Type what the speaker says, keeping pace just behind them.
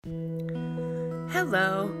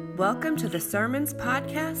Hello, welcome to the Sermons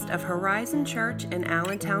Podcast of Horizon Church in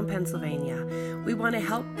Allentown, Pennsylvania. We want to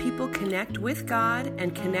help people connect with God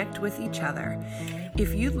and connect with each other.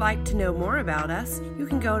 If you'd like to know more about us, you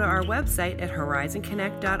can go to our website at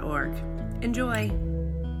horizonconnect.org. Enjoy.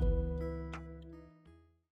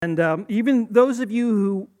 And even those of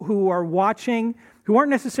you who are watching, who aren't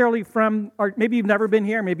necessarily from, or maybe you've never been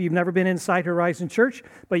here, maybe you've never been inside Horizon Church,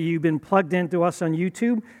 but you've been plugged into us on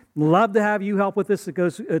YouTube, love to have you help with this. It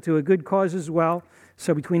goes to a good cause as well.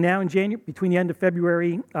 So between now and January, between the end of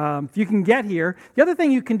February, if you can get here, the other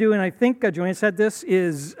thing you can do, and I think Joanne said this,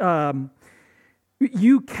 is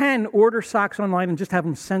you can order socks online and just have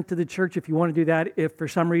them sent to the church if you want to do that. If for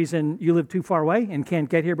some reason you live too far away and can't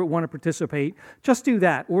get here but want to participate, just do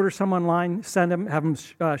that. Order some online, send them, have them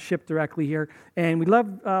shipped directly here. And we'd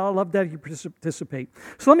love that if you participate.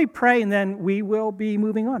 So let me pray and then we will be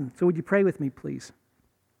moving on. So would you pray with me, please?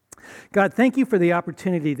 God, thank you for the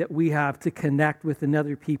opportunity that we have to connect with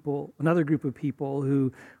another group of people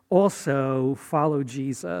who also follow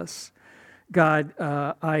Jesus. God,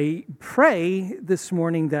 I pray this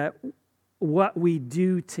morning that what we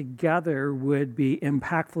do together would be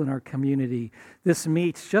impactful in our community. This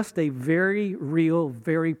meets just a very real,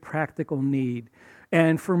 very practical need.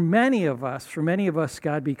 And for many of us,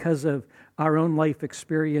 God, because of our own life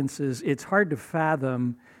experiences, it's hard to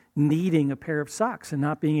fathom needing a pair of socks and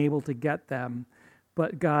not being able to get them.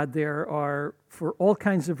 But God, there are, for all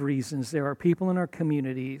kinds of reasons, there are people in our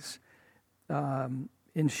communities,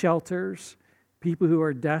 in shelters, people who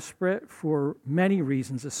are desperate for many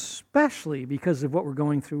reasons, especially because of what we're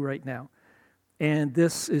going through right now. And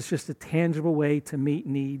this is just a tangible way to meet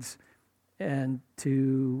needs and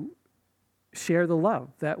to share the love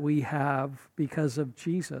that we have because of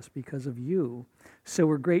Jesus, because of you. So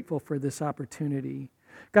we're grateful for this opportunity.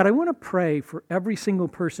 God, I want to pray for every single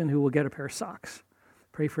person who will get a pair of socks.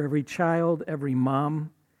 Pray for every child, every mom.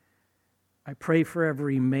 I pray for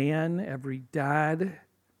every man, every dad,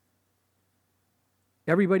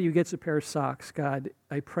 everybody who gets a pair of socks. God,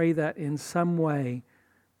 I pray that in some way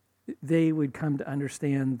they would come to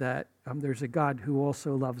understand that there's a God who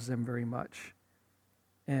also loves them very much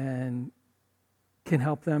and can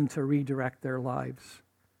help them to redirect their lives.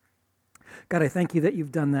 God, I thank you that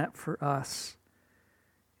you've done that for us.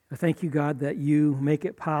 I thank you, God, that you make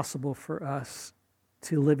it possible for us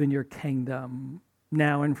to live in your kingdom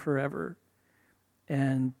now and forever,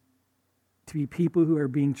 and to be people who are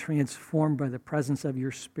being transformed by the presence of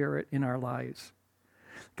your Spirit in our lives.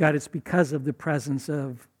 God, it's because of the presence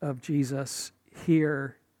of Jesus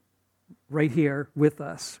here, right here with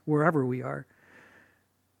us, wherever we are.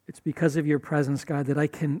 It's because of your presence, God, that I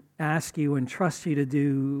can ask you and trust you to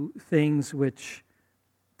do things which,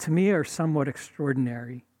 to me, are somewhat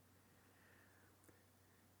extraordinary.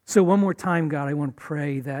 So one more time, God, I want to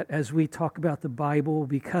pray that as we talk about the Bible,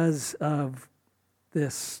 because of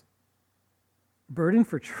this burden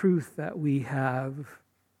for truth that we have,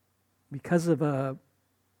 because of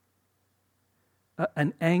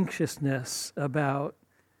an anxiousness about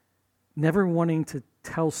never wanting to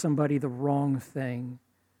tell somebody the wrong thing,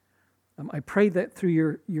 I pray that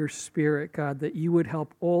through your Spirit, God, that you would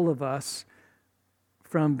help all of us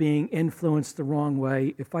from being influenced the wrong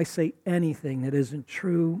way if I say anything that isn't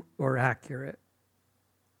true or accurate.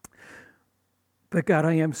 But God,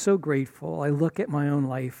 I am so grateful. I look at my own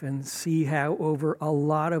life and see how over a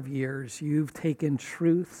lot of years you've taken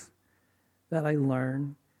truth that I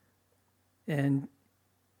learn, and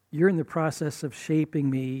you're in the process of shaping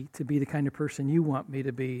me to be the kind of person you want me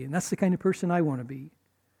to be, and that's the kind of person I want to be.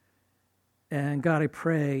 And God, I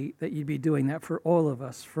pray that you'd be doing that for all of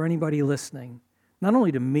us, for anybody listening. Not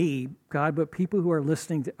only to me, God, but people who are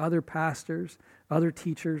listening to other pastors, other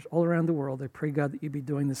teachers all around the world. I pray, God, that you'd be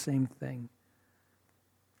doing the same thing.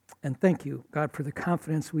 And thank you, God, for the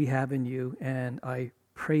confidence we have in you. And I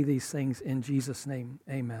pray these things in Jesus' name.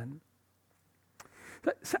 Amen.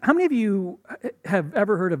 So how many of you have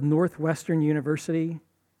ever heard of Northwestern University?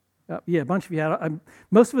 Yeah, a bunch of you have.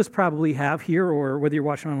 Most of us probably have here, or whether you're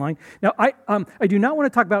watching online. Now, I do not want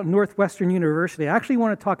to talk about Northwestern University. I actually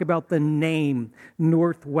want to talk about the name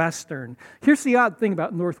Northwestern. Here's the odd thing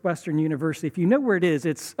about Northwestern University. If you know where it is,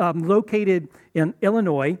 it's located in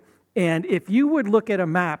Illinois. And if you would look at a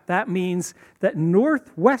map, that means that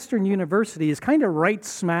Northwestern University is kind of right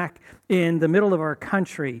smack in the middle of our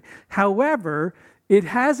country. However, it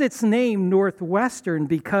has its name Northwestern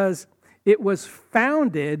because it was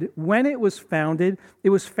founded at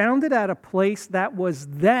a place that was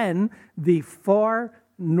then the far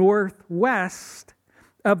northwest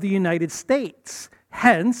of the United States.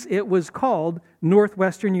 Hence, it was called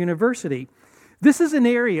Northwestern University. This is an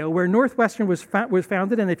area where Northwestern was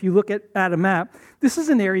founded, and if you look at a map, this is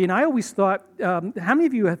an area, and I always thought, how many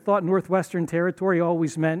of you have thought Northwestern Territory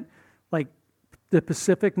always meant like the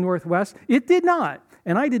Pacific Northwest? It did not,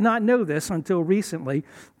 and I did not know this until recently.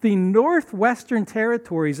 The Northwestern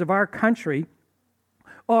Territories of our country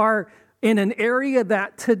are in an area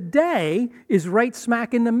that today is right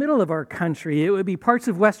smack in the middle of our country. It would be parts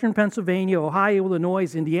of western Pennsylvania, Ohio,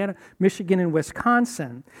 Illinois, Indiana, Michigan, and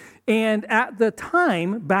Wisconsin. And at the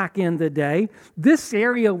time, back in the day, this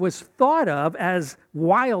area was thought of as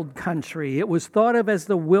wild country. It was thought of as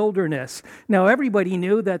the wilderness. Now, everybody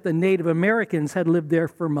knew that the Native Americans had lived there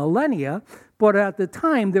for millennia, but at the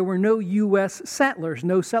time, there were no U.S. settlers,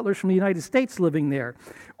 no settlers from the United States living there,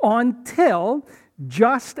 until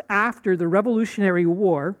just after the Revolutionary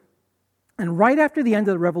War. And right after the end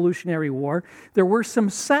of the Revolutionary War, there were some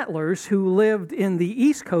settlers who lived in the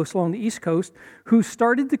East Coast, along the East Coast, who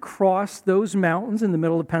started to cross those mountains in the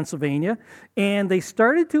middle of Pennsylvania, and they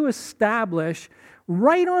started to establish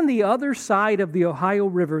right on the other side of the Ohio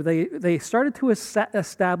River, they started to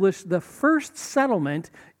establish the first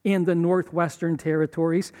settlement in the Northwestern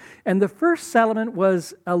Territories. And the first settlement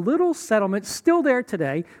was a little settlement still there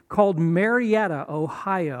today called Marietta,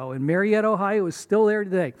 Ohio. And Marietta, Ohio is still there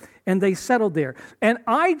today. And they settled there. And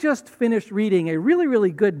I just finished reading a really, really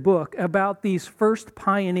good book about these first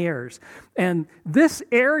pioneers. And this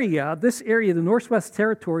area, the Northwest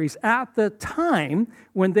Territories, at the time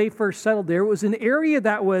when they first settled there, it was an area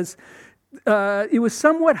that was, it was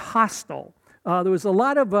somewhat hostile. There was a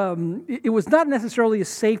lot of, it was not necessarily a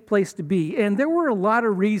safe place to be. And there were a lot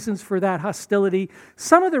of reasons for that hostility.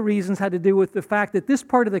 Some of the reasons had to do with the fact that this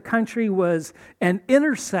part of the country was an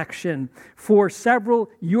intersection for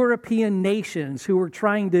several European nations who were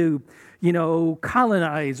trying to,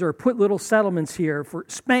 colonize or put little settlements here for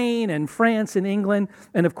Spain and France and England.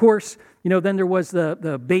 And of course, then there was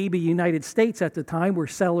the baby United States at the time where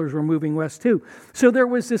settlers were moving west too. So there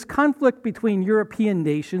was this conflict between European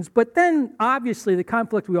nations, but then obviously the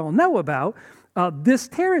conflict we all know about, this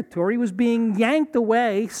territory was being yanked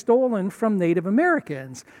away, stolen from Native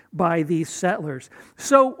Americans by these settlers.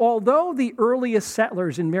 So although the earliest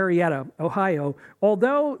settlers in Marietta, Ohio,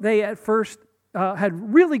 although they at first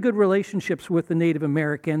had really good relationships with the Native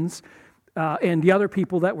Americans, and the other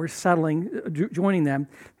people that were settling, joining them,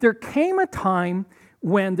 there came a time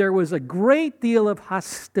when there was a great deal of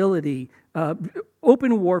hostility,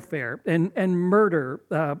 open warfare, and murder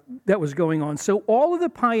that was going on. So all of the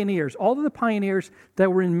pioneers that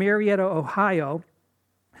were in Marietta, Ohio,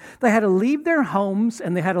 they had to leave their homes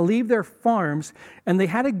and they had to leave their farms and they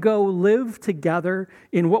had to go live together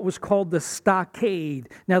in what was called the stockade.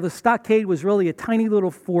 Now, the stockade was really a tiny little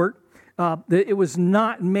fort. It was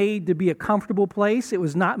not made to be a comfortable place. It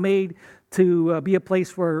was not made to be a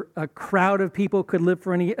place where a crowd of people could live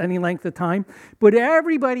for any length of time. But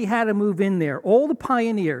everybody had to move in there. All the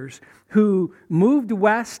pioneers who moved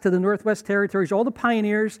west to the Northwest Territories, all the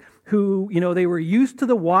pioneers who, they were used to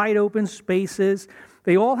the wide open spaces,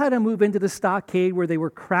 they all had to move into the stockade where they were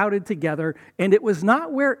crowded together, and it was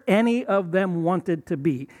not where any of them wanted to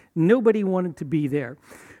be. Nobody wanted to be there.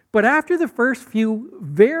 But after the first few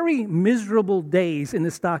very miserable days in the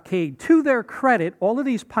stockade, to their credit, all of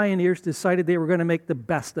these pioneers decided they were going to make the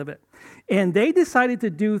best of it. And they decided to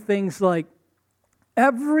do things like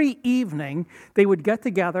every evening they would get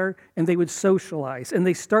together and they would socialize. And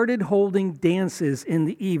they started holding dances in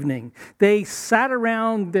the evening. They sat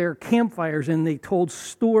around their campfires and they told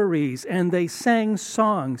stories and they sang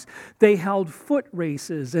songs. They held foot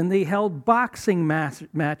races and they held boxing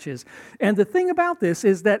matches. And the thing about this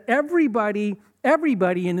is that everybody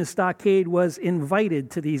in the stockade was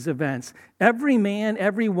invited to these events. Every man,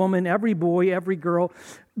 every woman, every boy, every girl.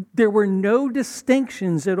 There were no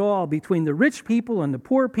distinctions at all between the rich people and the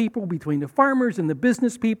poor people, between the farmers and the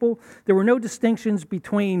business people. There were no distinctions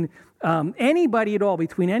between anybody at all,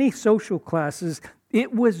 between any social classes.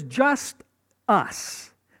 It was just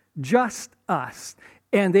us.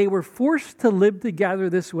 And they were forced to live together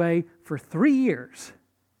this way for 3 years.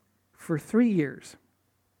 For 3 years.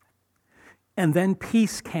 And then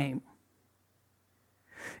peace came.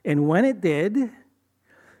 And when it did,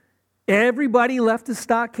 everybody left the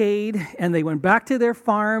stockade and they went back to their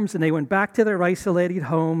farms and they went back to their isolated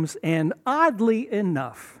homes. And oddly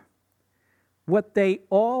enough, what they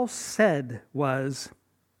all said was,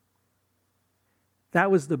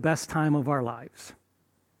 that was the best time of our lives.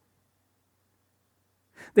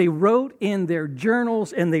 They wrote in their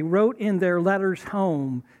journals and they wrote in their letters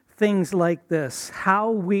home things like this: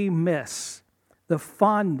 how we miss the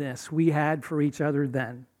fondness we had for each other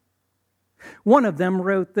then. One of them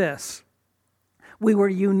wrote this: We were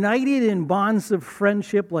united in bonds of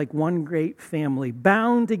friendship like one great family,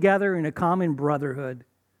 bound together in a common brotherhood.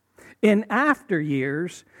 In after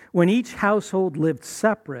years, when each household lived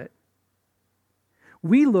separate,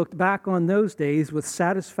 we looked back on those days with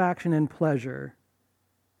satisfaction and pleasure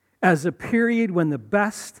as a period when the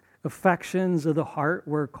best affections of the heart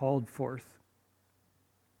were called forth.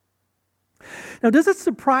 Now, does it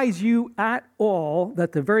surprise you at all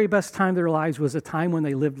that the very best time of their lives was a time when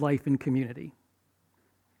they lived life in community?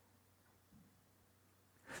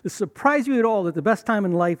 Does it surprise you at all that the best time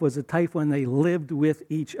in life was a time when they lived with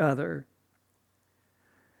each other?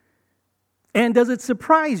 And does it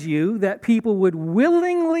surprise you that people would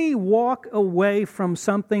willingly walk away from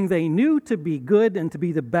something they knew to be good and to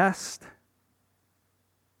be the best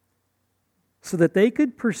so that they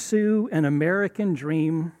could pursue an American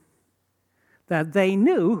dream that they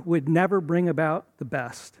knew would never bring about the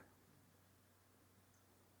best?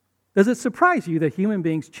 Does it surprise you that human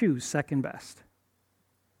beings choose second best?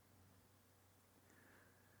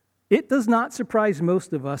 It does not surprise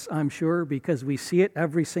most of us, I'm sure, because we see it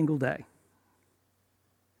every single day.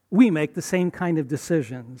 We make the same kind of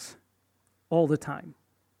decisions all the time.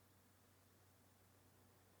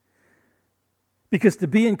 Because to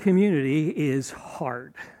be in community is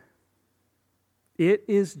hard. It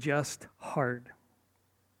is just hard.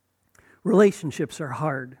 Relationships are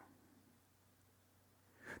hard.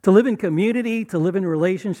 To live in community, to live in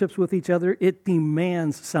relationships with each other, it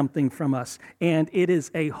demands something from us. And it is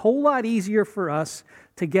a whole lot easier for us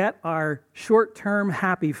to get our short-term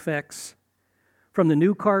happy fix from the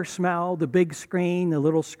new car smell, the big screen, the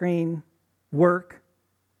little screen, work,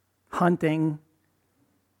 hunting,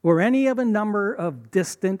 or any of a number of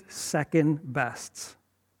distant second bests.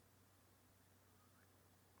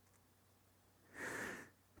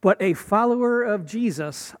 But a follower of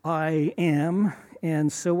Jesus I am,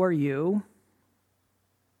 and so are you.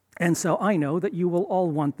 And so I know that you will all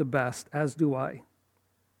want the best, as do I.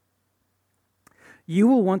 You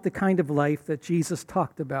will want the kind of life that Jesus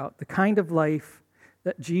talked about, the kind of life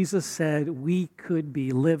that Jesus said we could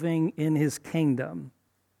be living in his kingdom.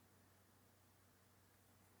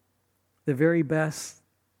 The very best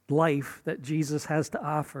life that Jesus has to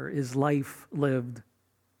offer is life lived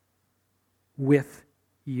with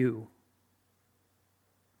you.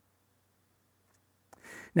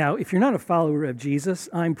 Now, if you're not a follower of Jesus,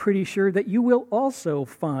 I'm pretty sure that you will also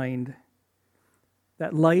find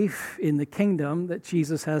that life in the kingdom that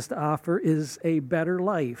Jesus has to offer is a better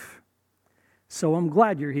life. So I'm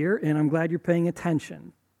glad you're here, and I'm glad you're paying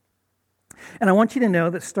attention. And I want you to know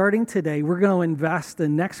that starting today, we're going to invest the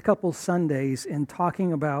next couple Sundays in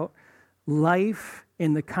talking about life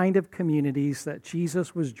in the kind of communities that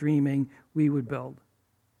Jesus was dreaming we would build,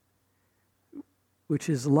 which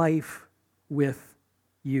is life with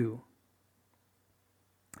you.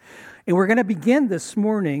 And we're going to begin this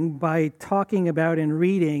morning by talking about and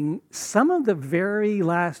reading some of the very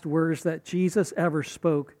last words that Jesus ever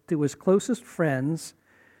spoke to his closest friends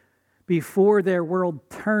before their world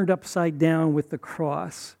turned upside down with the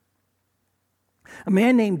cross. A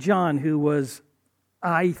man named John, who was,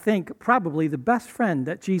 I think, probably the best friend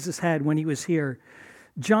that Jesus had when he was here.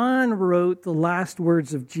 John wrote the last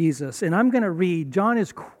words of Jesus, and I'm going to read. John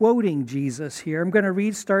is quoting Jesus here. I'm going to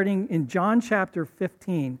read starting in John chapter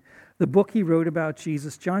 15. The book he wrote about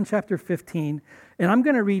Jesus, John chapter 15, and I'm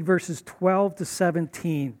going to read verses 12 to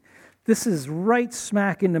 17. This is right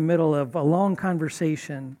smack in the middle of a long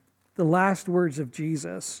conversation, the last words of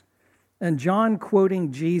Jesus. And John,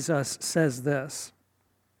 quoting Jesus, says this: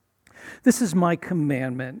 "This is my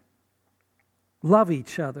commandment. Love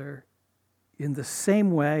each other in the same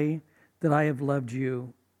way that I have loved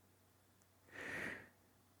you.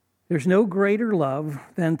 There's no greater love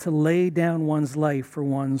than to lay down one's life for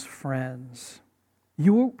one's friends.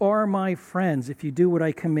 You are my friends if you do what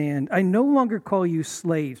I command. I no longer call you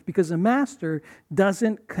slaves, because a master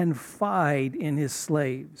doesn't confide in his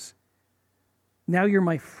slaves. Now you're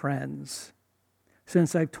my friends,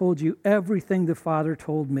 since I've told you everything the Father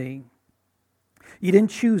told me. You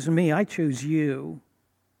didn't choose me, I chose you.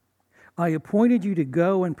 I appointed you to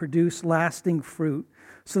go and produce lasting fruit,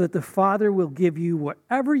 so that the Father will give you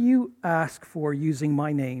whatever you ask for using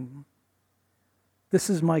my name.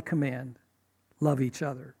 This is my command. Love each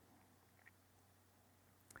other."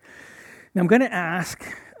 Now I'm going to ask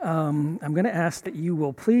that you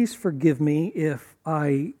will please forgive me if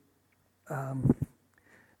I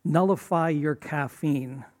nullify your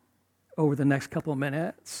caffeine over the next couple of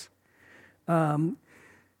minutes.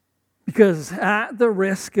 Because at the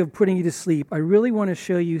risk of putting you to sleep, I really want to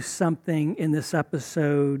show you something in this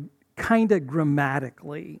episode, kind of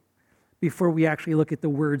grammatically, before we actually look at the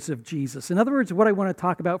words of Jesus. In other words, what I want to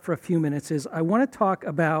talk about for a few minutes is I want to talk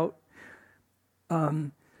about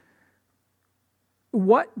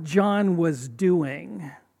what John was doing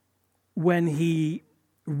when he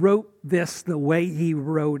wrote this the way he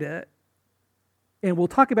wrote it. And we'll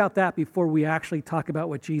talk about that before we actually talk about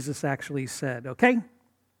what Jesus actually said, okay?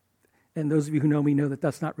 And those of you who know me know that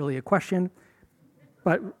that's not really a question.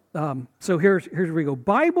 But so here's where we go.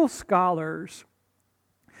 Bible scholars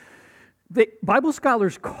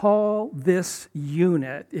call this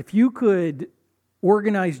unit, if you could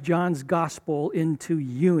organize John's gospel into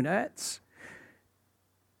units,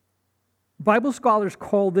 Bible scholars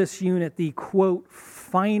call this unit the, quote,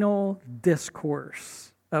 final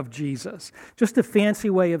discourse of Jesus. Just a fancy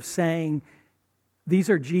way of saying these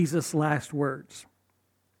are Jesus' last words.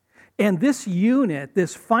 And this unit,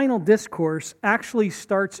 this final discourse, actually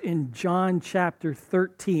starts in John chapter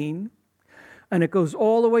 13, and it goes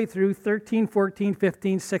all the way through 13, 14,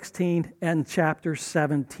 15, 16, and chapter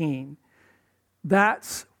 17.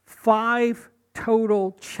 That's 5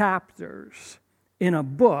 total chapters in a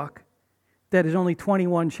book that is only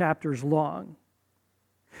 21 chapters long,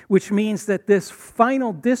 which means that this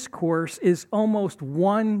final discourse is almost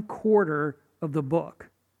 1/4 of the book.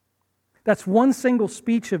 That's one single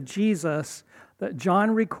speech of Jesus that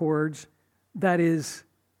John records that is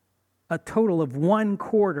a total of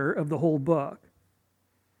 1/4 of the whole book.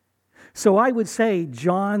 So I would say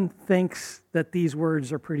John thinks that these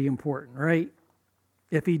words are pretty important, right?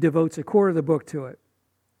 If he devotes 1/4 of the book to it.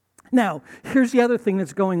 Now, here's the other thing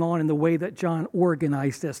that's going on in the way that John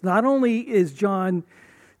organized this. Not only is John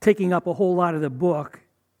taking up a whole lot of the book,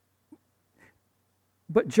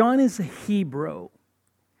 but John is a Hebrew.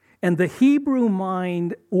 And the Hebrew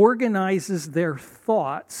mind organizes their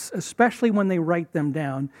thoughts, especially when they write them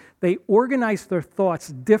down. They organize their thoughts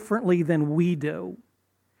differently than we do.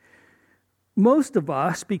 Most of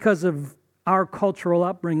us, because of our cultural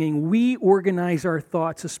upbringing, we organize our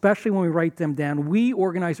thoughts, especially when we write them down, we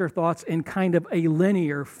organize our thoughts in kind of a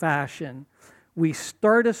linear fashion. We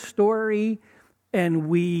start a story and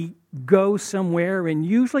we go somewhere, and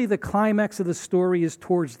usually the climax of the story is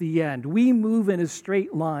towards the end. We move in a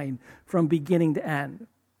straight line from beginning to end.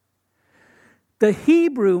 The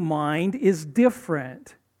Hebrew mind is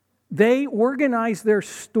different. They organize their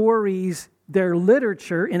stories, their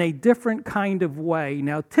literature, in a different kind of way.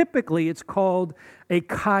 Now, typically, it's called a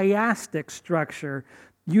chiastic structure.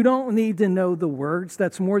 You don't need to know the words.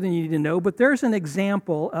 That's more than you need to know. But there's an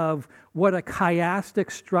example of what a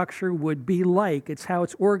chiastic structure would be like. It's how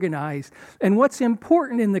it's organized. And what's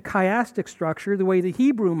important in the chiastic structure, the way the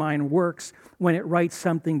Hebrew mind works when it writes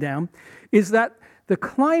something down, is that the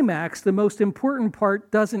climax, the most important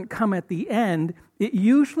part, doesn't come at the end. It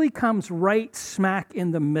usually comes right smack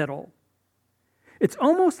in the middle. It's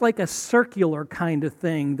almost like a circular kind of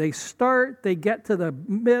thing. They start, they get to the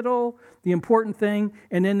middle, the important thing,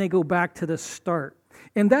 and then they go back to the start.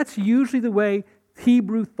 And that's usually the way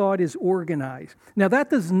Hebrew thought is organized. Now,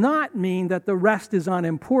 that does not mean that the rest is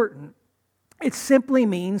unimportant. It simply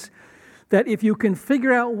means that if you can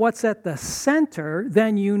figure out what's at the center,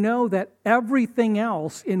 then you know that everything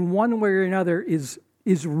else in one way or another is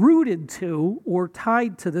rooted to or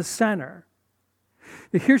tied to the center.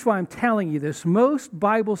 Here's why I'm telling you this. Most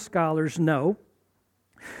Bible scholars know,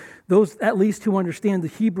 those at least who understand the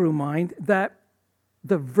Hebrew mind, that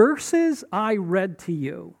the verses I read to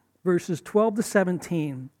you, verses 12 to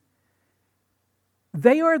 17,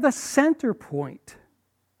 they are the center point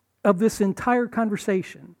of this entire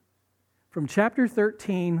conversation from chapter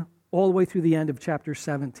 13 all the way through the end of chapter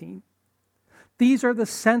 17. These are the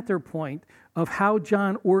center point of how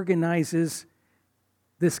John organizes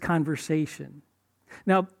this conversation.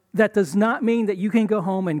 Now, that does not mean that you can go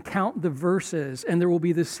home and count the verses and there will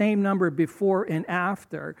be the same number before and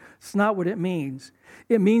after. It's not what it means.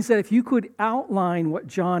 It means that if you could outline what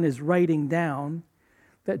John is writing down,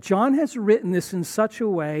 that John has written this in such a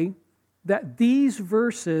way that these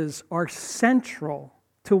verses are central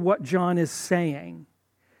to what John is saying.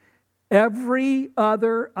 Every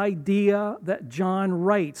other idea that John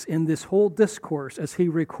writes in this whole discourse as he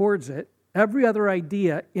records it, every other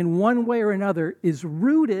idea in one way or another is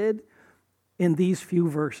rooted in these few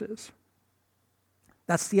verses.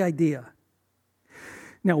 That's the idea.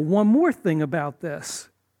 Now, one more thing about this.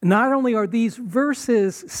 Not only are these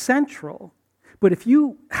verses central, but if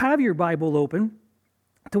you have your Bible open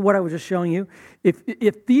to what I was just showing you,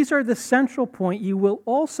 if these are the central point, you will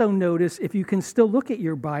also notice, if you can still look at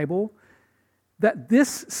your Bible, that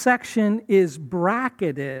this section is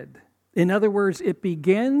bracketed. In other words, it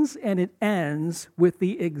begins and it ends with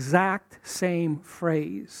the exact same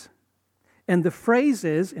phrase. And the phrase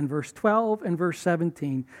is, in verse 12 and verse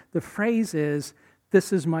 17, the phrase is,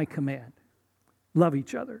 this is my command. Love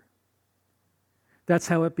each other. That's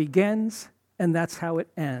how it begins, and that's how it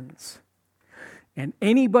ends. And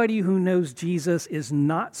anybody who knows Jesus is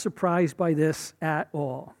not surprised by this at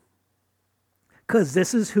all. Because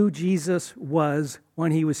this is who Jesus was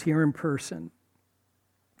when he was here in person.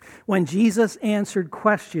 When Jesus answered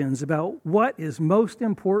questions about what is most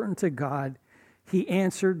important to God, he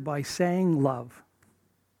answered by saying love.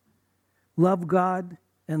 Love God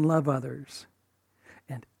and love others.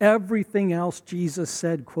 And everything else Jesus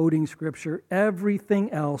said, quoting Scripture,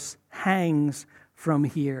 everything else hangs from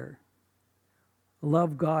here.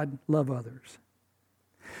 Love God, love others.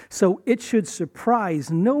 So it should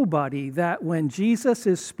surprise nobody that when Jesus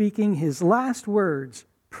is speaking his last words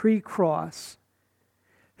pre-cross,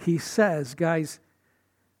 he says, guys,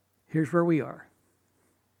 here's where we are.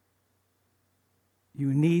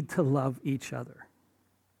 You need to love each other.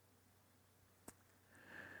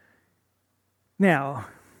 Now,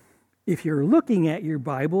 if you're looking at your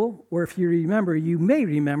Bible, or if you remember, you may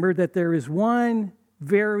remember that there is one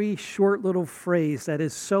very short little phrase that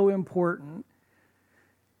is so important.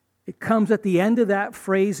 It comes at the end of that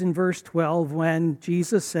phrase in verse 12 when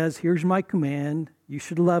Jesus says, here's my command, you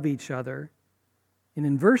should love each other. And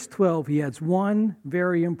in verse 12, he adds one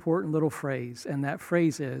very important little phrase, and that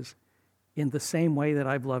phrase is, in the same way that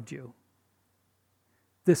I've loved you.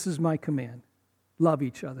 This is my command. Love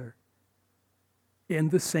each other in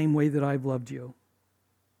the same way that I've loved you.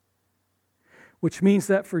 Which means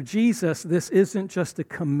that for Jesus, this isn't just a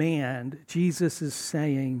command. Jesus is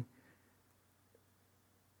saying,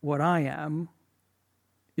 what I am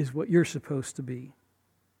is what you're supposed to be.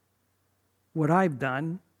 What I've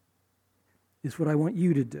done is what I want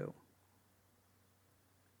you to do.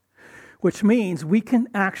 Which means we can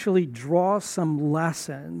actually draw some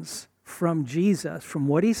lessons from Jesus, from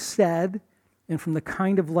what he said and from the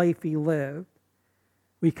kind of life he lived.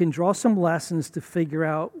 We can draw some lessons to figure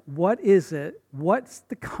out what's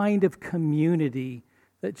the kind of community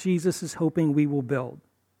that Jesus is hoping we will build.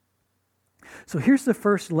 So here's the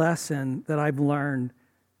first lesson that I've learned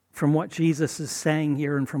from what Jesus is saying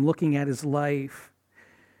here and from looking at his life.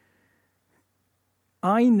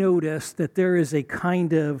 I noticed that there is a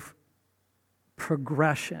kind of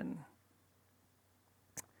progression.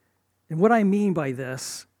 And what I mean by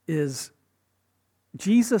this is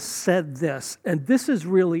Jesus said this, and this is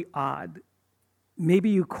really odd. Maybe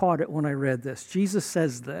you caught it when I read this. Jesus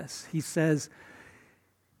says this. He says,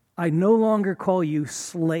 I no longer call you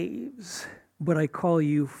slaves, but I call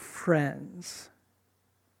you friends.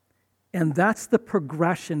 And that's the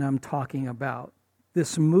progression I'm talking about.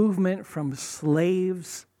 This movement from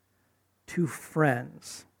slaves to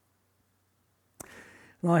friends.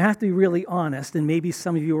 Now, I have to be really honest, and maybe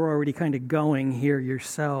some of you are already kind of going here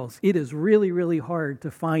yourselves. It is really, really hard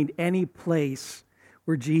to find any place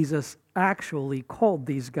where Jesus actually called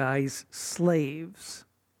these guys slaves.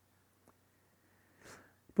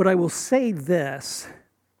 But I will say this.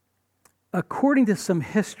 According to some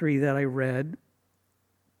history that I read,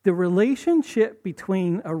 the relationship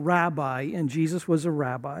between a rabbi, and Jesus was a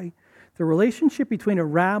rabbi, the relationship between a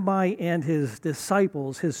rabbi and his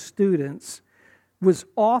disciples, his students, was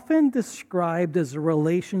often described as a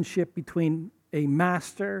relationship between a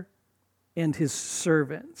master and his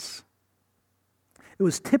servants. It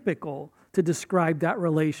was typical to describe that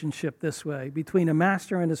relationship this way, between a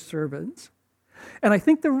master and his servants. And I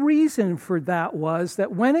think the reason for that was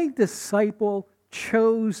that when a disciple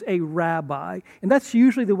chose a rabbi, and that's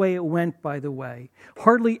usually the way it went, by the way.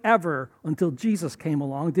 Hardly ever, until Jesus came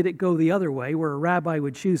along, did it go the other way, where a rabbi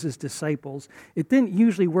would choose his disciples. It didn't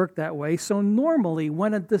usually work that way. So normally,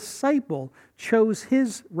 when a disciple chose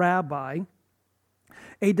his rabbi,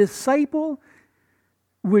 a disciple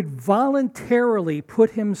would voluntarily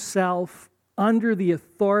put himself under the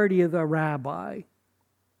authority of the rabbi.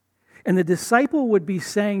 And the disciple would be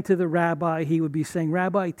saying to the rabbi, he would be saying,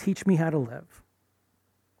 Rabbi, teach me how to live.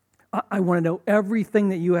 I want to know everything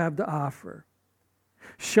that you have to offer.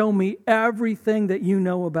 Show me everything that you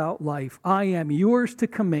know about life. I am yours to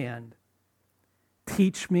command.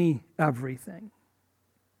 Teach me everything.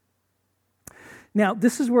 Now,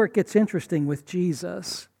 this is where it gets interesting with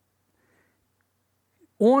Jesus.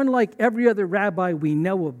 Unlike every other rabbi we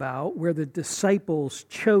know about, where the disciples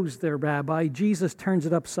chose their rabbi, Jesus turns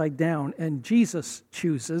it upside down, and Jesus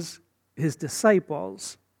chooses his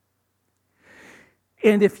disciples.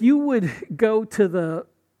 And if you would go to the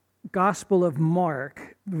Gospel of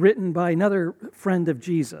Mark, written by another friend of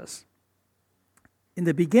Jesus, in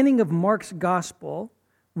the beginning of Mark's Gospel,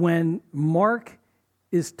 when Mark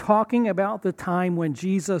is talking about the time when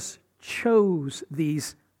Jesus chose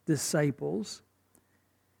these disciples.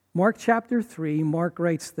 Mark chapter 3, Mark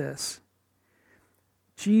writes this: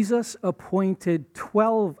 Jesus appointed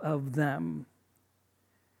 12 of them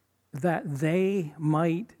that they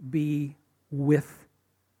might be with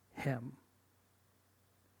him.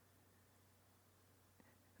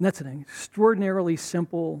 And that's an extraordinarily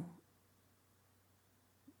simple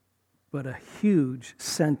but a huge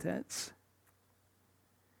sentence.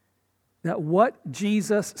 That what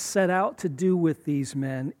Jesus set out to do with these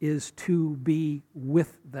men is to be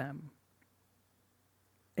with them,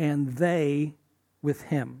 and they with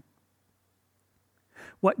him.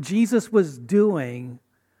 What Jesus was doing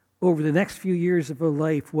over the next few years of her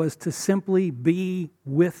life was to simply be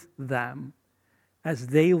with them as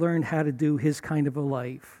they learned how to do his kind of a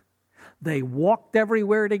life. They walked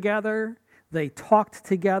everywhere together, they talked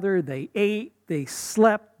together, they ate, they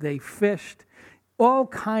slept, they fished. All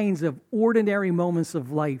kinds of ordinary moments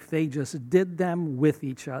of life, they just did them with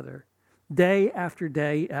each other, day after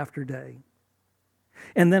day after day.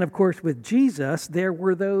 And then, of course, with Jesus, there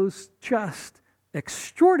were those just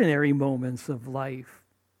extraordinary moments of life.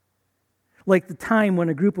 Like the time when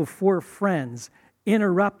a group of 4 friends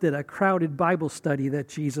interrupted a crowded Bible study that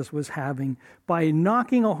Jesus was having by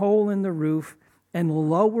knocking a hole in the roof and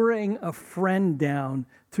lowering a friend down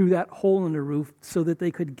through that hole in the roof so that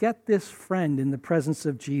they could get this friend in the presence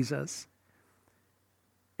of Jesus.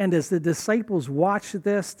 And as the disciples watched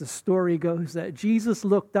this, the story goes that Jesus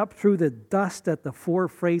looked up through the dust at the 4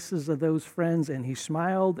 faces of those friends, and he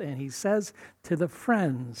smiled and he says to the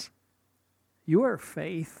friends, "Your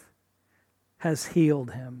faith has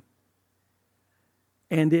healed him."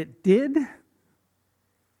 And it did,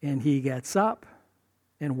 and he gets up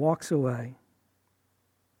and walks away.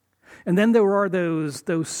 And then there are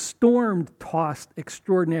those storm-tossed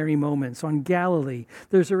extraordinary moments on Galilee.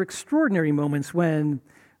 Those are extraordinary moments when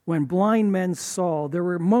blind men saw. There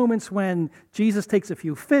were moments when Jesus takes a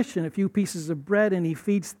few fish and a few pieces of bread and he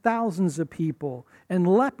feeds thousands of people. And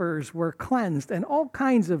lepers were cleansed, and all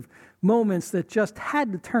kinds of moments that just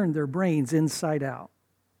had to turn their brains inside out.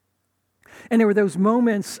 And there were those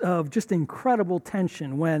moments of just incredible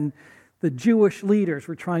tension when the Jewish leaders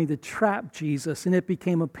were trying to trap Jesus, and it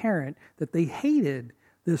became apparent that they hated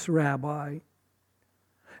this rabbi.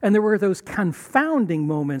 And there were those confounding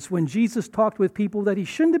moments when Jesus talked with people that he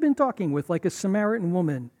shouldn't have been talking with, like a Samaritan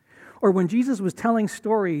woman. Or when Jesus was telling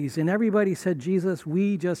stories and everybody said, "Jesus,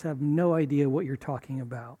 we just have no idea what you're talking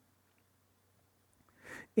about."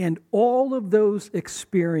 And all of those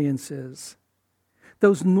experiences,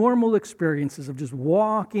 those normal experiences of just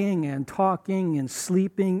walking and talking and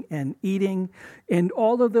sleeping and eating, and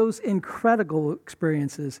all of those incredible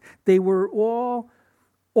experiences, they were all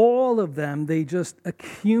of them, they just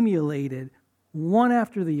accumulated one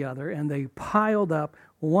after the other, and they piled up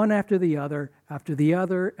one after the other, after the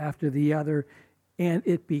other, after the other, and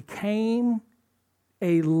it became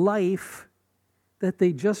a life that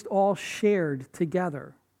they just all shared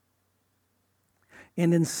together.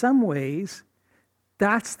 And in some ways,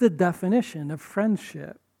 that's the definition of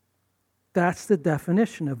friendship. That's the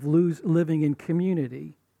definition of living in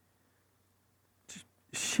community.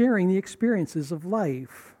 Sharing the experiences of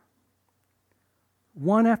life.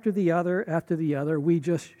 One after the other, we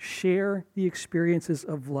just share the experiences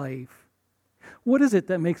of life. What is it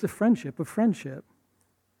that makes a friendship a friendship?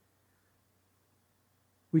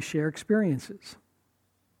 We share experiences.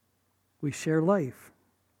 We share life.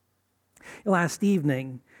 Last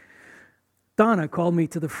evening, Donna called me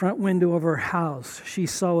to the front window of her house. She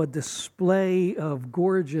saw a display of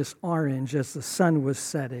gorgeous orange as the sun was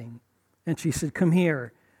setting. And she said, "Come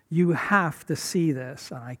here, you have to see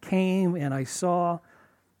this." And I came and I saw,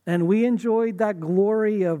 and we enjoyed that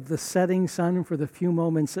glory of the setting sun for the few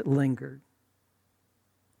moments it lingered.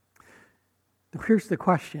 Here's the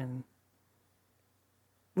question.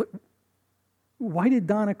 Why did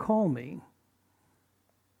Donna call me?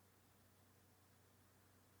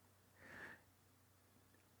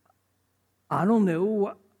 I don't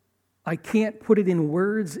know. I can't put it in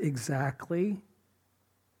words exactly.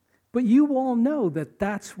 But you all know that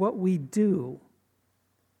that's what we do.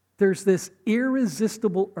 There's this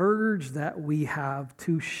irresistible urge that we have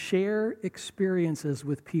to share experiences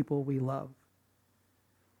with people we love.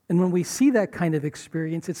 And when we see that kind of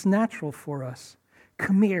experience, it's natural for us.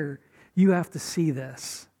 "Come here, you have to see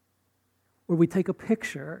this." Or we take a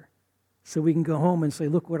picture so we can go home and say,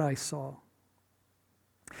 "Look what I saw."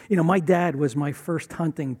 You know, my dad was my first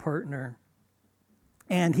hunting partner,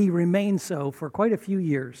 and he remained so for quite a few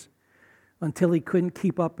years until he couldn't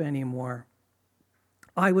keep up anymore.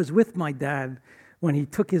 I was with my dad when he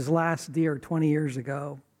took his last deer 20 years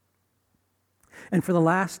ago. And for the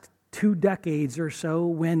last 2 decades or so,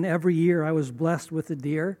 when every year I was blessed with a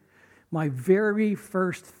deer, my very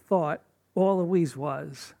first thought always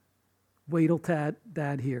was, wait till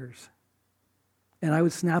Dad hears. And I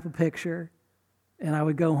would snap a picture, and I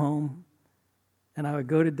would go home, and I would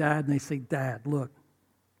go to Dad, and they'd say, Dad, look.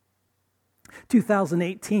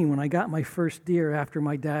 2018, when I got my first deer after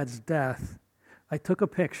my dad's death, I took a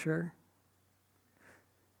picture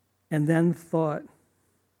and then thought,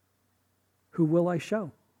 who will I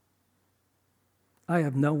show? I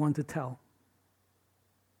have no one to tell.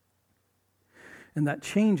 And that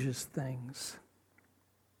changes things.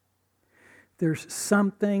 There's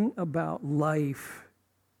something about life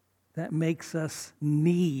that makes us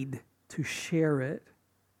need to share it.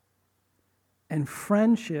 And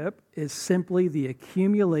friendship is simply the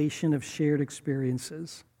accumulation of shared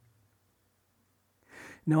experiences.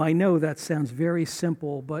 Now, I know that sounds very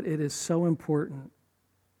simple, but it is so important.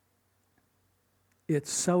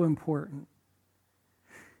 It's so important.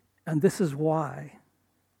 And this is why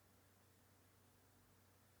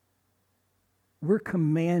we're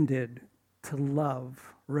commanded to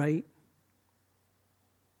love, right?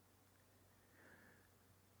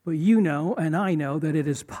 But you know, and I know, that it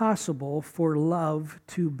is possible for love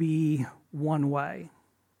to be one way.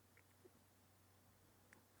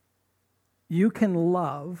 You can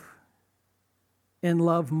love, and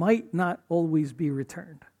love might not always be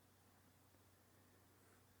returned.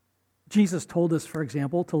 Jesus told us, for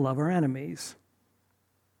example, to love our enemies.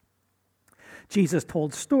 Jesus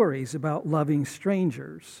told stories about loving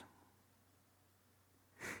strangers.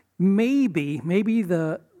 Maybe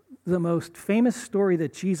the most famous story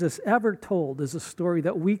that Jesus ever told is a story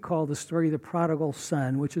that we call the story of the prodigal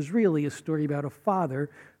son, which is really a story about a father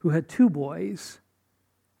who had 2 boys.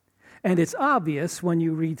 And it's obvious when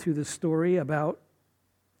you read through the story about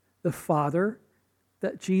the father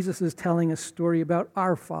that Jesus is telling a story about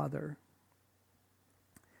our Father.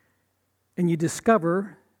 And you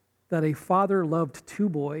discover that a father loved 2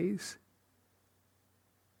 boys,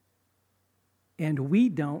 and we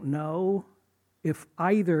don't know if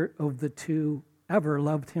either of the 2 ever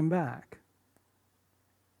loved him back.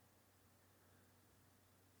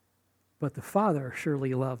 But the Father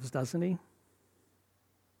surely loves, doesn't he?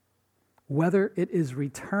 Whether it is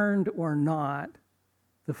returned or not,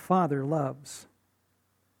 the Father loves.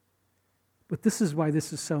 But this is why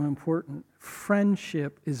this is so important.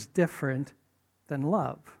 Friendship is different than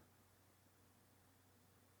love.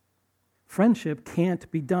 Friendship can't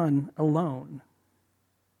be done alone.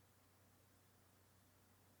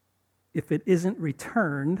 If it isn't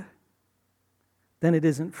returned, then it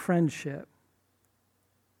isn't friendship.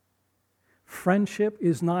 Friendship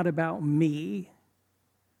is not about me.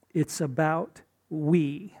 It's about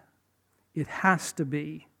we. It has to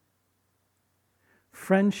be.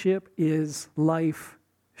 Friendship is life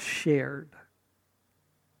shared.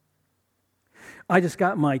 I just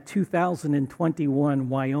got my 2021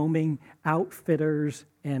 Wyoming Outfitters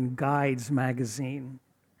and Guides magazine.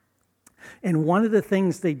 And one of the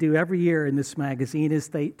things they do every year in this magazine is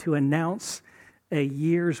to announce a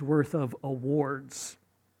year's worth of awards.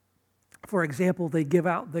 For example, they give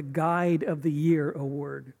out the Guide of the Year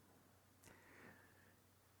award.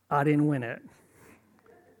 I didn't win it.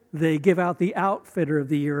 They give out the Outfitter of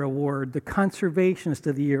the Year award, the Conservationist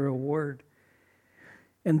of the Year award.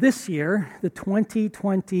 And this year, the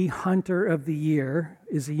 2020 Hunter of the Year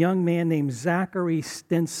is a young man named Zachary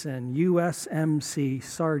Stinson, USMC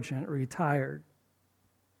Sergeant, retired.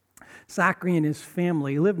 Zachary and his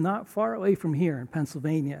family live not far away from here in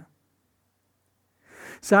Pennsylvania.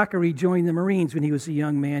 Zachary joined the Marines when he was a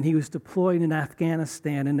young man. He was deployed in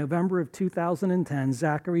Afghanistan. In November of 2010,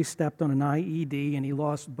 Zachary stepped on an IED and he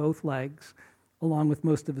lost both legs, along with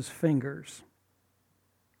most of his fingers.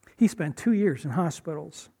 He spent 2 years in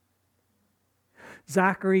hospitals.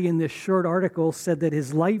 Zachary, in this short article, said that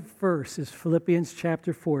his life verse is Philippians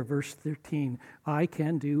chapter 4, verse 13. I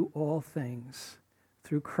can do all things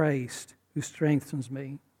through Christ who strengthens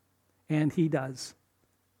me. And he does.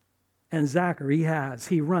 And Zachary has.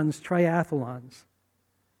 He runs triathlons.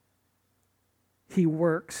 He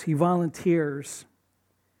works. He volunteers.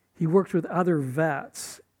 He works with other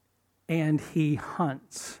vets. And he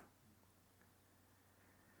hunts.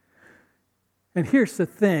 And here's the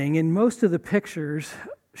thing. In most of the pictures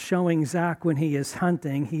showing Zach when he is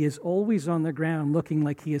hunting, he is always on the ground looking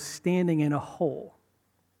like he is standing in a hole.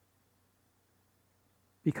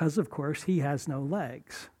 Because, of course, he has no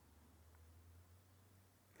legs.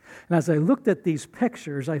 And as I looked at these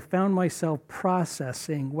pictures, I found myself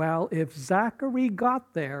processing, well, if Zachary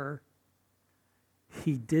got there,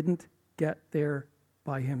 he didn't get there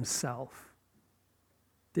by himself,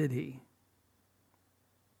 did he?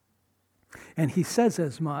 And he says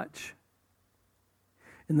as much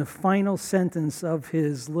in the final sentence of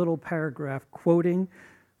his little paragraph, quoting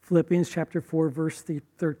Philippians chapter 4, verse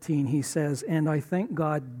 13. He says, "And I thank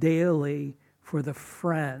God daily for the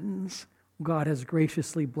friends God has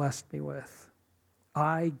graciously blessed me with."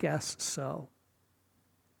 I guess so.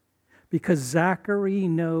 Because Zachary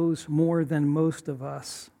knows more than most of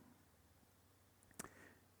us.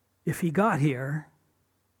 If he got here,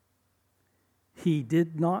 he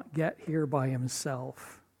did not get here by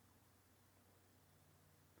himself.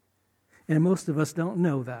 And most of us don't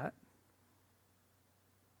know that.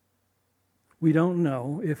 We don't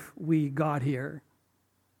know if we got here.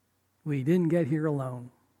 We didn't get here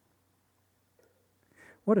alone.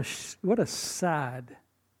 What a sad,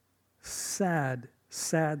 sad,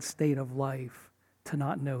 sad state of life to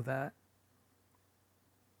not know that.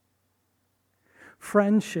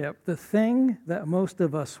 Friendship, the thing that most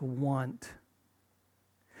of us want,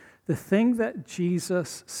 the thing that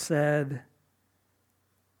Jesus said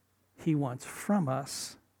he wants from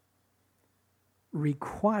us,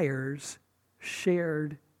 requires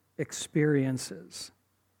shared experiences.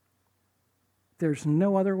 There's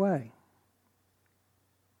no other way.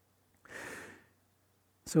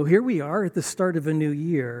 So here we are at the start of a new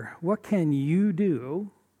year. What can you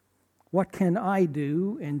do? What can I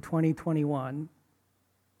do in 2021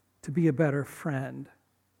 to be a better friend?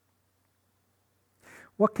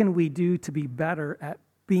 What can we do to be better at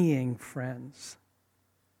being friends?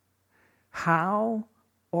 How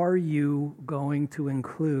are you going to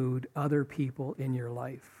include other people in your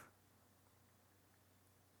life?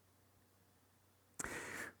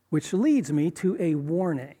 Which leads me to a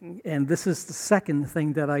warning, and this is the second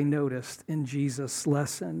thing that I noticed in Jesus'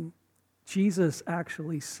 lesson. Jesus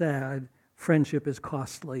actually said friendship is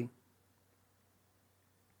costly.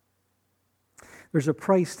 There's a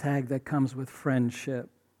price tag that comes with friendship.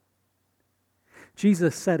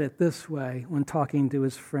 Jesus said it this way when talking to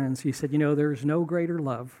his friends. He said, there's no greater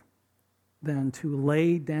love than to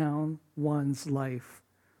lay down one's life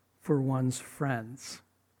for one's friends.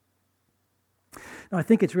 Now, I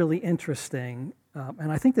think it's really interesting,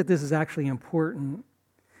 and I think that this is actually important.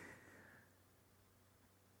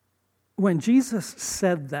 When Jesus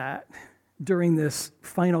said that during this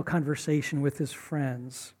final conversation with his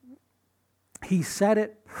friends, he said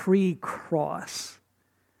it pre-cross.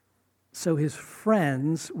 So his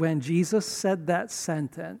friends, when Jesus said that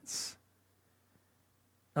sentence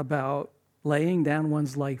about laying down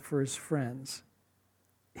one's life for his friends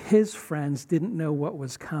didn't know what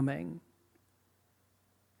was coming.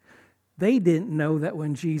 They didn't know that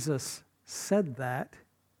when Jesus said that,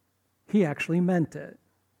 he actually meant it.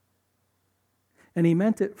 And he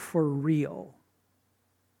meant it for real.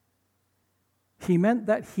 He meant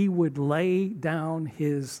that he would lay down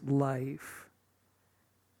his life.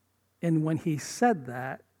 And when he said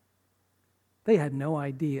that, they had no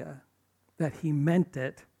idea that he meant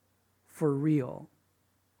it for real.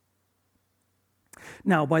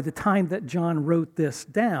 Now, by the time that John wrote this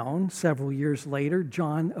down several years later,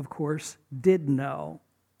 John, of course, did know.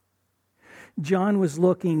 John was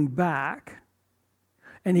looking back,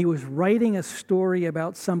 and he was writing a story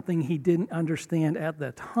about something he didn't understand at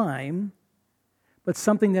the time, but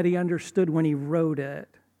something that he understood when he wrote it.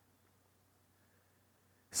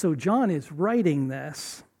 So John is writing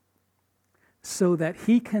this so that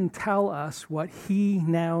he can tell us what he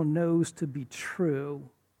now knows to be true.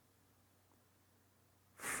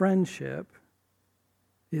 Friendship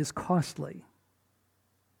is costly.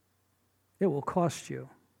 It will cost you.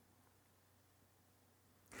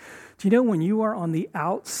 Do you know when you are on the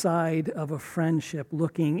outside of a friendship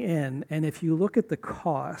looking in, and if you look at the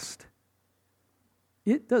cost,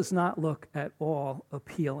 it does not look at all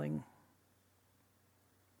appealing.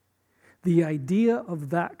 The idea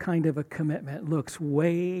of that kind of a commitment looks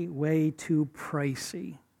way, way too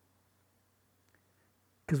pricey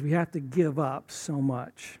because we have to give up so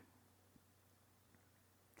much.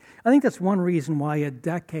 I think that's one reason why a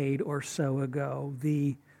decade or so ago,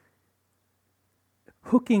 the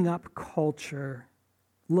hooking up culture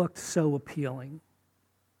looked so appealing.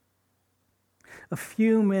 A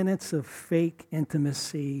few minutes of fake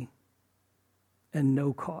intimacy and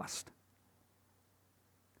no cost.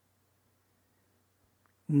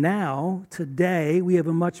 Now, today, we have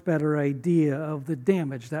a much better idea of the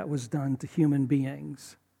damage that was done to human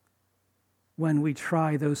beings when we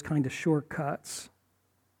try those kind of shortcuts.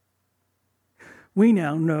 We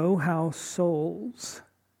now know how souls,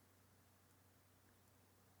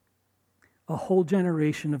 a whole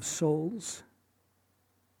generation of souls,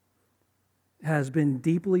 has been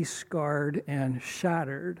deeply scarred and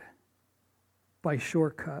shattered by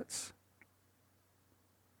shortcuts.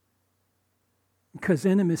 Because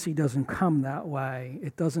intimacy doesn't come that way.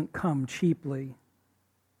 It doesn't come cheaply.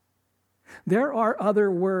 There are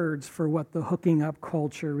other words for what the hooking up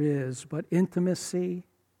culture is, but intimacy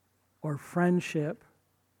or friendship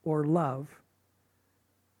or love,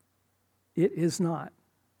 it is not.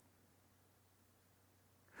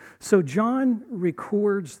 So John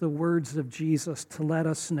records the words of Jesus to let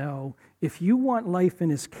us know, if you want life in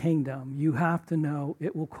his kingdom, you have to know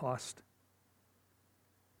it will cost.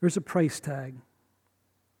 There's a price tag.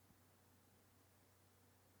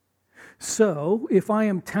 So, if I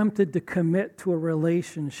am tempted to commit to a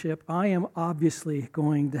relationship, I am obviously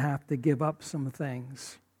going to have to give up some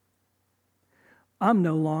things. I'm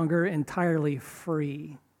no longer entirely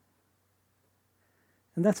free.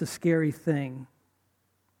 And that's a scary thing.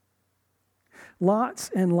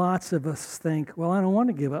 Lots and lots of us think, well, I don't want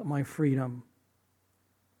to give up my freedom.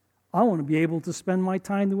 I want to be able to spend my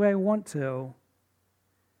time the way I want to.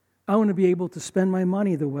 I want to be able to spend my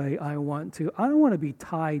money the way I want to. I don't want to be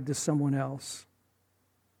tied to someone else.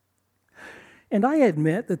 And I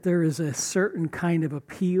admit that there is a certain kind of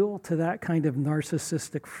appeal to that kind of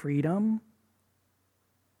narcissistic freedom.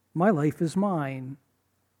 My life is mine.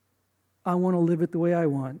 I want to live it the way I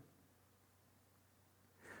want.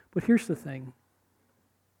 But here's the thing.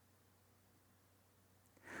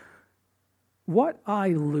 What I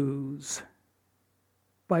lose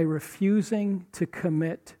by refusing to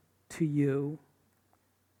commit to you,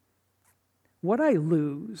 what I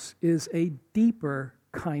lose is a deeper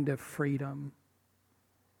kind of freedom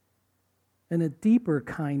and a deeper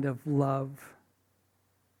kind of love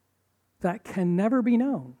that can never be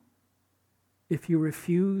known if you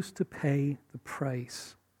refuse to pay the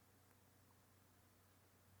price.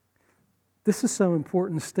 This is so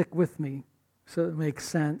important. Stick with me so it makes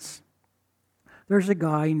sense. There's a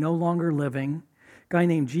guy no longer living, a guy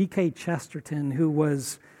named G.K. Chesterton, who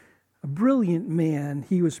was a brilliant man.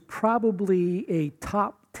 He was probably a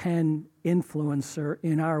top 10 influencer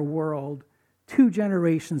in our world 2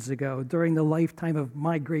 generations ago during the lifetime of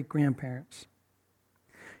my great-grandparents.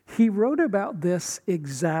 He wrote about this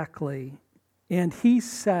exactly, and he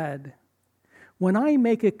said, when I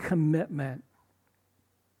make a commitment,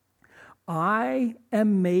 I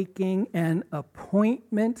am making an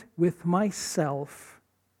appointment with myself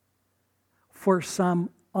for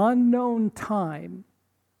some unknown time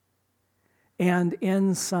and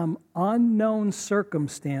in some unknown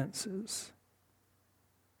circumstances.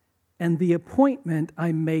 And the appointment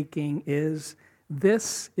I'm making is,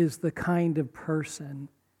 this is the kind of person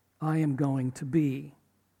I am going to be.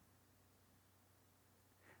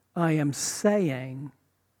 I am saying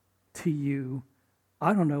to you,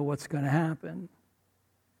 I don't know what's going to happen,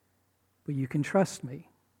 but you can trust me.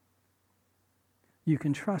 You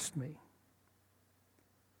can trust me.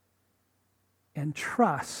 And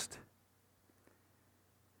trust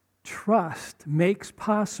makes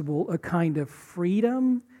possible a kind of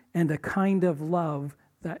freedom and a kind of love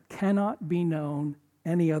that cannot be known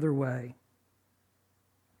any other way.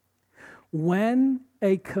 When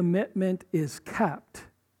a commitment is kept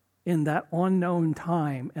in that unknown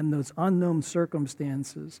time and those unknown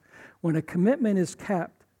circumstances, when a commitment is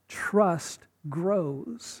kept, trust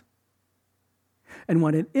grows. And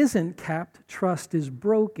when it isn't kept, trust is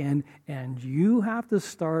broken, and you have to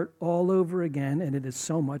start all over again, and it is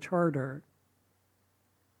so much harder.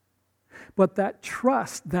 But that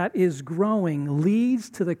trust that is growing leads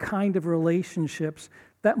to the kind of relationships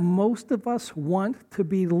that most of us want to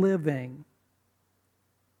be living.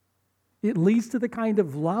 It leads to the kind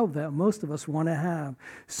of love that most of us want to have.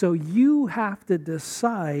 So you have to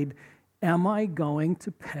decide, am I going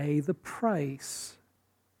to pay the price?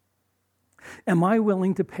 Am I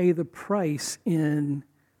willing to pay the price in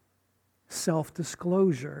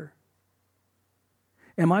self-disclosure?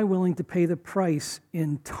 Am I willing to pay the price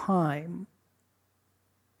in time?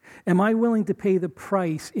 Am I willing to pay the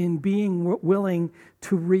price in being willing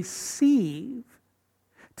to receive,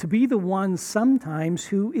 to be the one sometimes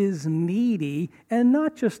who is needy and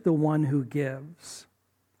not just the one who gives?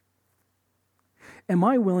 Am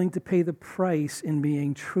I willing to pay the price in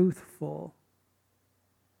being truthful?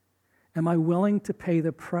 Am I willing to pay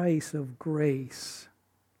the price of grace?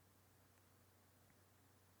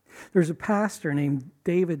 There's a pastor named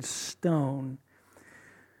David Stone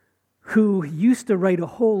who used to write a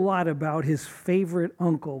whole lot about his favorite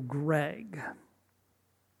uncle, Greg.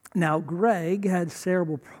 Now, Greg had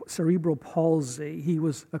cerebral palsy. He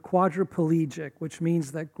was a quadriplegic, which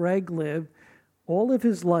means that Greg lived all of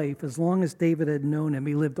his life, as long as David had known him,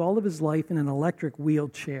 he lived all of his life in an electric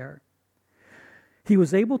wheelchair. He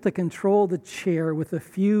was able to control the chair with a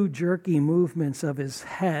few jerky movements of his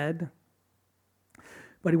head,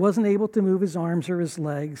 but he wasn't able to move his arms or his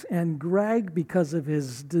legs. And Greg, because of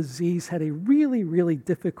his disease, had a really, really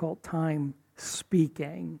difficult time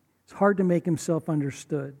speaking. It's hard to make himself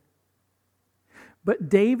understood. But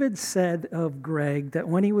David said of Greg that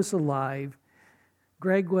when he was alive,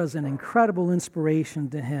 Greg was an incredible inspiration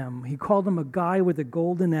to him. He called him a guy with a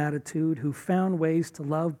golden attitude who found ways to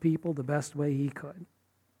love people the best way he could.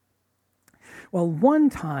 Well, one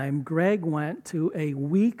time, Greg went to a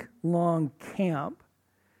week-long camp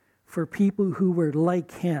for people who were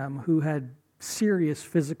like him, who had serious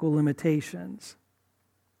physical limitations.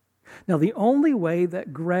 Now, the only way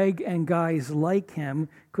that Greg and guys like him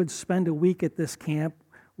could spend a week at this camp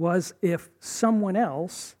was if someone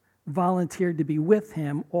else volunteered to be with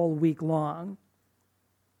him all week long.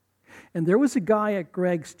 And there was a guy at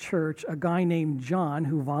Greg's church, a guy named John,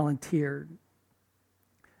 who volunteered.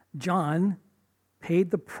 John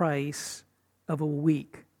paid the price of a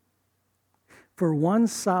week. For one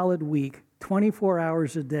solid week, 24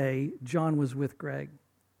 hours a day, John was with Greg.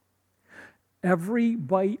 Every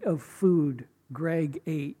bite of food Greg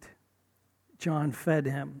ate, John fed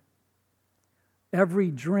him.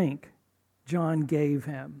 Every drink, John gave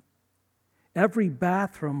him. Every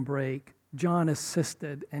bathroom break, John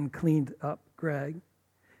assisted and cleaned up Greg.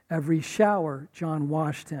 Every shower, John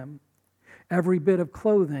washed him. Every bit of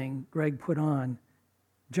clothing Greg put on,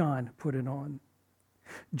 John put it on.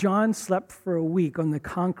 John slept for a week on the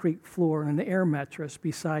concrete floor on an air mattress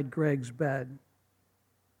beside Greg's bed.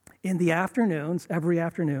 In the afternoons, every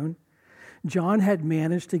afternoon, John had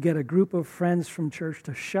managed to get a group of friends from church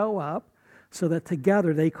to show up so that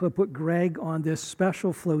together they could put Greg on this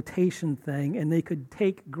special flotation thing and they could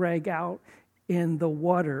take Greg out in the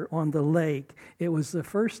water on the lake. It was the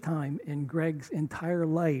first time in Greg's entire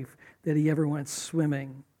life that he ever went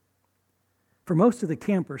swimming. For most of the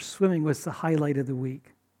campers, swimming was the highlight of the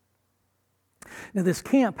week. Now, this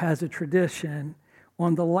camp has a tradition.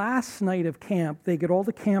 On the last night of camp, they get all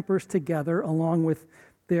the campers together along with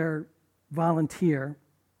their volunteer.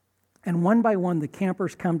 And one by one, the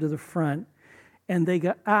campers come to the front and they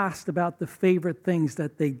get asked about the favorite things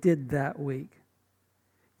that they did that week.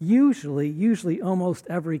 Usually almost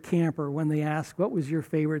every camper, when they ask, what was your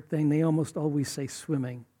favorite thing, they almost always say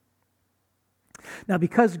swimming. Now,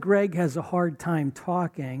 because Greg has a hard time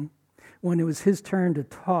talking, when it was his turn to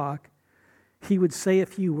talk, he would say a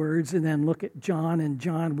few words and then look at John, and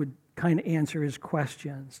John would kind of answer his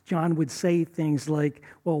questions. John would say things like,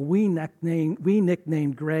 well, we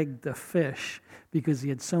nicknamed Greg the fish because he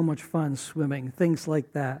had so much fun swimming, things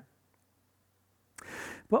like that.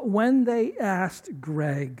 But when they asked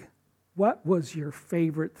Greg, what was your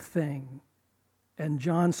favorite thing? And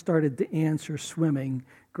John started to answer swimming,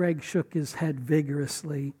 Greg shook his head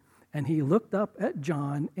vigorously, and he looked up at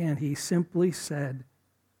John, and he simply said,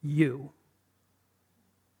 you.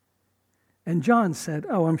 And John said,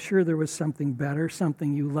 oh, I'm sure there was something better,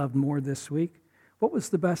 something you loved more this week. What was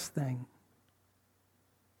the best thing?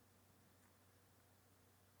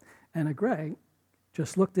 And Greg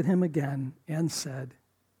just looked at him again and said,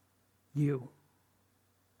 you.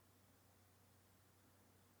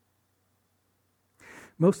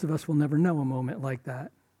 Most of us will never know a moment like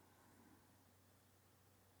that.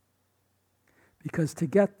 Because to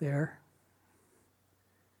get there,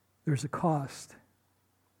 there's a cost.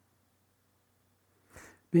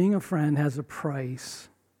 Being a friend has a price,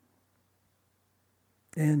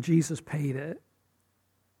 and Jesus paid it.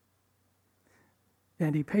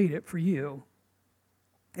 And he paid it for you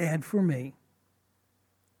and for me.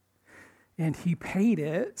 And he paid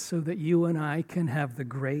it so that you and I can have the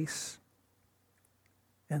grace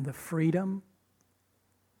and the freedom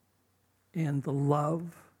and the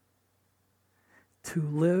love to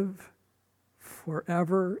live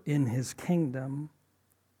forever in his kingdom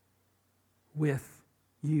with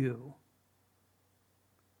you.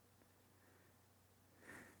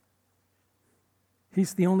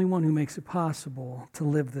 He's the only one who makes it possible to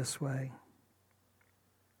live this way,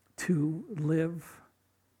 to live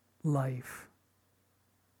life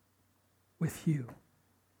with you.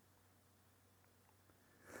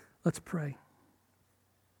 Let's pray.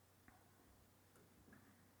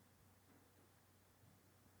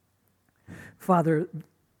 Father,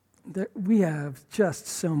 we have just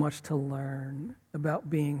so much to learn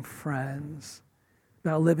about being friends,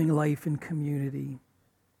 about living life in community.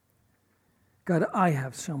 God, I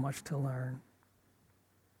have so much to learn.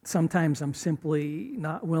 Sometimes I'm simply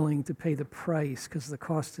not willing to pay the price because the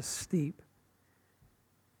cost is steep.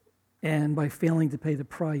 And by failing to pay the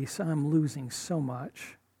price, I'm losing so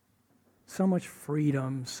much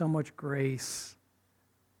freedom, so much grace,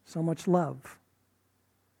 so much love.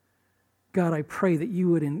 God, I pray that you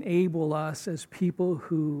would enable us as people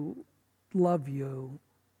who love you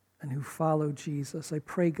and who follow Jesus. I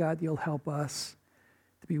pray, God, you'll help us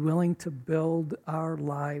to be willing to build our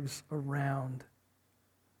lives around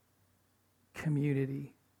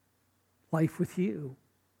community, life with you,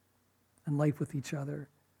 and life with each other.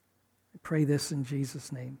 I pray this in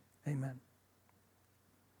Jesus' name. Amen.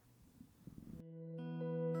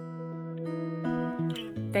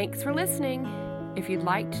 Thanks for listening. If you'd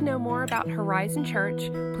like to know more about Horizon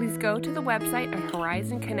Church, please go to the website at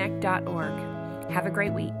horizonconnect.org. Have a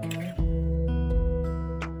great week.